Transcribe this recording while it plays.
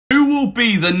will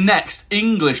be the next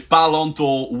English Ballon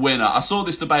d'Or winner? I saw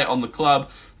this debate on the club,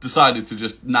 decided to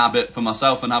just nab it for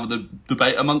myself and have the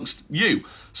debate amongst you.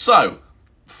 So,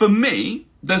 for me,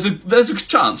 there's a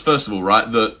chance, first of all,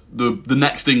 right, that the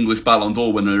next English Ballon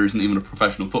d'Or winner isn't even a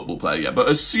professional football player yet. But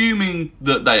assuming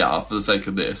that they are, for the sake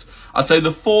of this, I'd say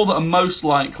the four that are most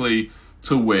likely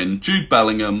to win: Jude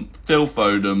Bellingham, Phil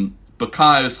Foden,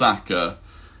 Bukayo Saka,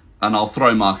 and I'll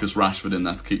throw Marcus Rashford in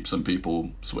there to keep some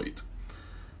people sweet.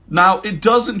 Now, it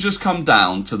doesn't just come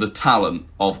down to the talent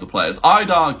of the players.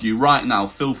 I'd argue right now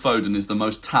Phil Foden is the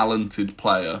most talented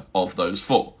player of those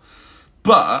four.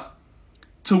 But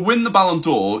to win the Ballon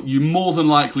d'Or, you more than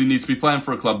likely need to be playing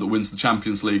for a club that wins the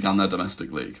Champions League and their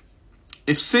domestic league.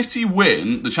 If City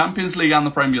win the Champions League and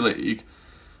the Premier League,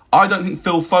 I don't think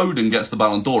Phil Foden gets the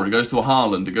Ballon d'Or. It goes to a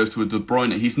Haaland, it goes to a De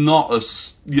Bruyne. He's not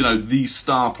the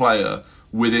star player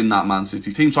within that Man City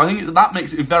team. So I think that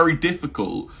makes it very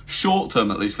difficult, short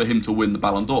term at least, for him to win the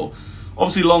Ballon d'Or.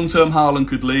 Obviously, long term, Haaland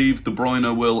could leave, De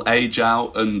Bruyne will age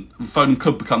out, and Foden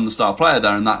could become the star player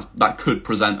there, and that could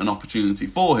present an opportunity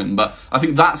for him. But I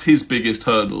think that's his biggest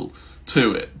hurdle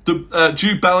to it.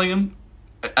 Jude Bellingham,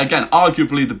 again,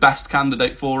 arguably the best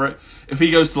candidate for it. If he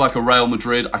goes to like a Real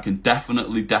Madrid, I can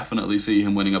definitely see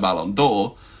him winning a Ballon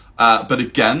d'Or. But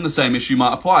again, the same issue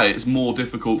might apply. It's more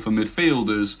difficult for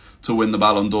midfielders to win the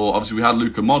Ballon d'Or. Obviously, we had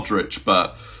Luka Modric,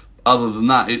 but other than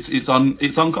that, it's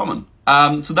uncommon.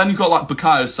 So then you've got like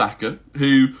Bukayo Saka,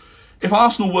 who, if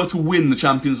Arsenal were to win the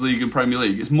Champions League and Premier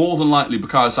League, it's more than likely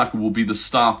Bukayo Saka will be the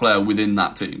star player within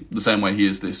that team, the same way he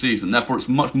is this season. Therefore, it's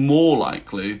much more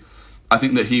likely, I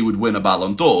think, that he would win a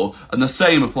Ballon d'Or. And the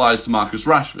same applies to Marcus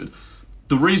Rashford.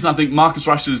 The reason I think Marcus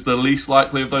Rashford is the least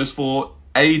likely of those four: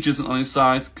 age isn't on his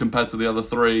side compared to the other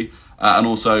three, and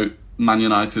also Man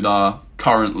United are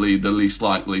currently the least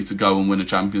likely to go and win a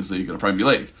Champions League and a Premier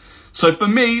League. So for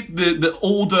me, the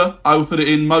order I would put it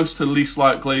in, most to least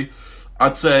likely,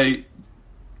 I'd say...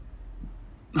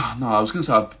 No, I was going to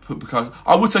say I'd put Bukayo...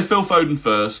 I would say Phil Foden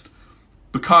first,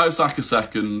 Bukayo Saka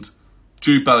second,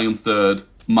 Jude Bellingham third,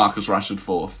 Marcus Rashford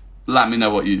fourth. Let me know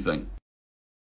what you think.